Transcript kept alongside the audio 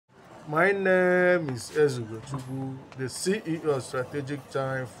My name is Ezugochukwu, the CEO of Strategic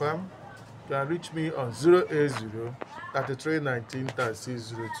Time Farm. You can reach me on 080 33 19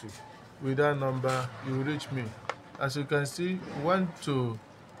 3602. With that number, you will reach me. As you can see, we want to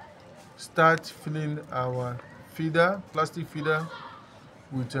start filling our feeder, plastic feeder,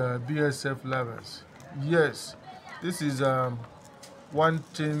 with BSF Larvae. Yes, this is one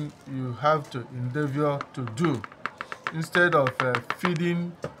thing you have to endeavor to do. Instead of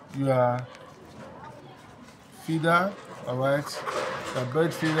feeding your feeder, alright, the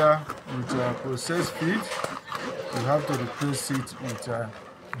bird feeder with processed feed, you have to replace it with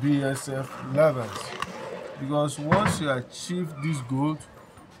BSF Larvae. Because once you achieve this goal,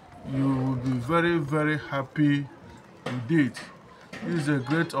 you will be very, very happy with it. This is a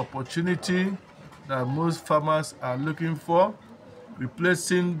great opportunity that most farmers are looking for,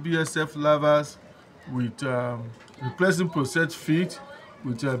 replacing BSF Larvae with replacing processed feed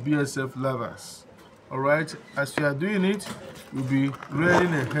with BSF Larvae. Alright, as you are doing it, you'll be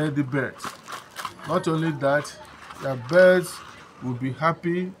rearing a healthy bird. Not only that, your birds will be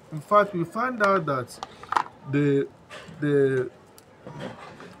happy. In fact, we found out that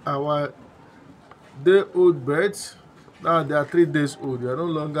our day-old birds, now they are 3 days old. They are no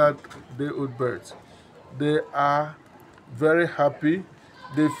longer day-old birds. They are very happy.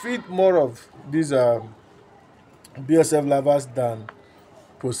 They feed more of these BSF Larvae than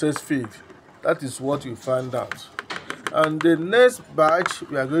processed feed. That is what we found out. And the next batch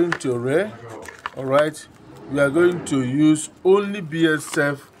we are going to rear, alright, we are going to use only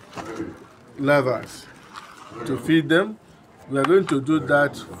BSF Larvae to feed them. We are going to do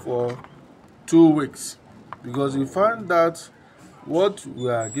that for 2 weeks because we found out what we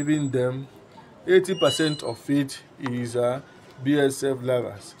are giving them, 80% of it is BSF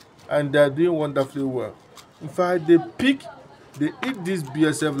Larvae, and they are doing wonderfully well. In fact, they eat these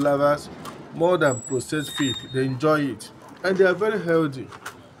BSF Larvae more than processed feed. They enjoy it and they are very healthy.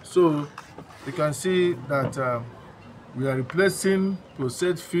 So you can see that we are replacing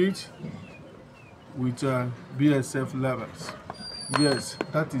processed feed with BSF Larvae. Yes,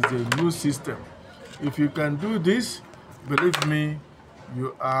 that is a new system. If you can do this, believe me,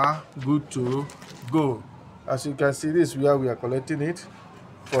 you are good to go. As you can see, this is where we are collecting it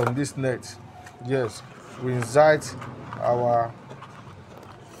from this net. Yes, we insert our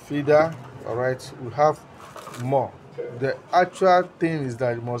feeder. All right, we have more. The actual thing is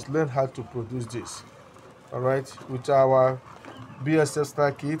that you must learn how to produce this. All right, with our BSF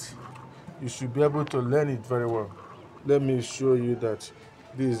Star Kit, you should be able to learn it very well. Let me show you that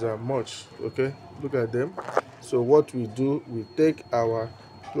these are much. Okay, look at them. So what we do, we take our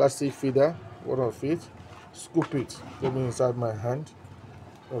plastic feeder, one of it, scoop it. Let me inside my hand.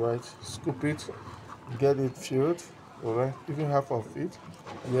 All right, scoop it, get it filled. All right, even half of it.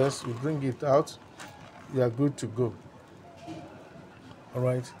 Yes, you bring it out. You are good to go. All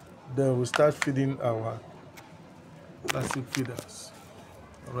right, then we start feeding our plastic feeders.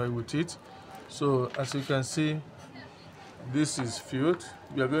 All right, with it. So as you can see, this is filled.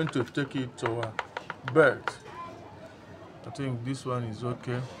 We are going to take it to our bird. I think this one is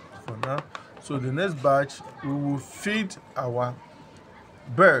okay for now. So the next batch, we will feed our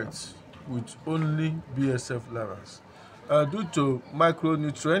birds with only BSF Larvae. Due to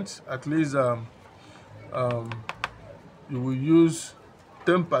micronutrients, at least you will use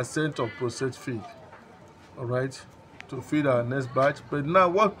 10% of processed feed, all right, to feed our next batch. But now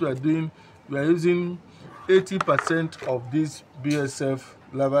what we are doing, we are using 80% of these BSF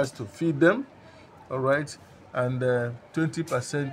Larvae to feed them, all right, and 20%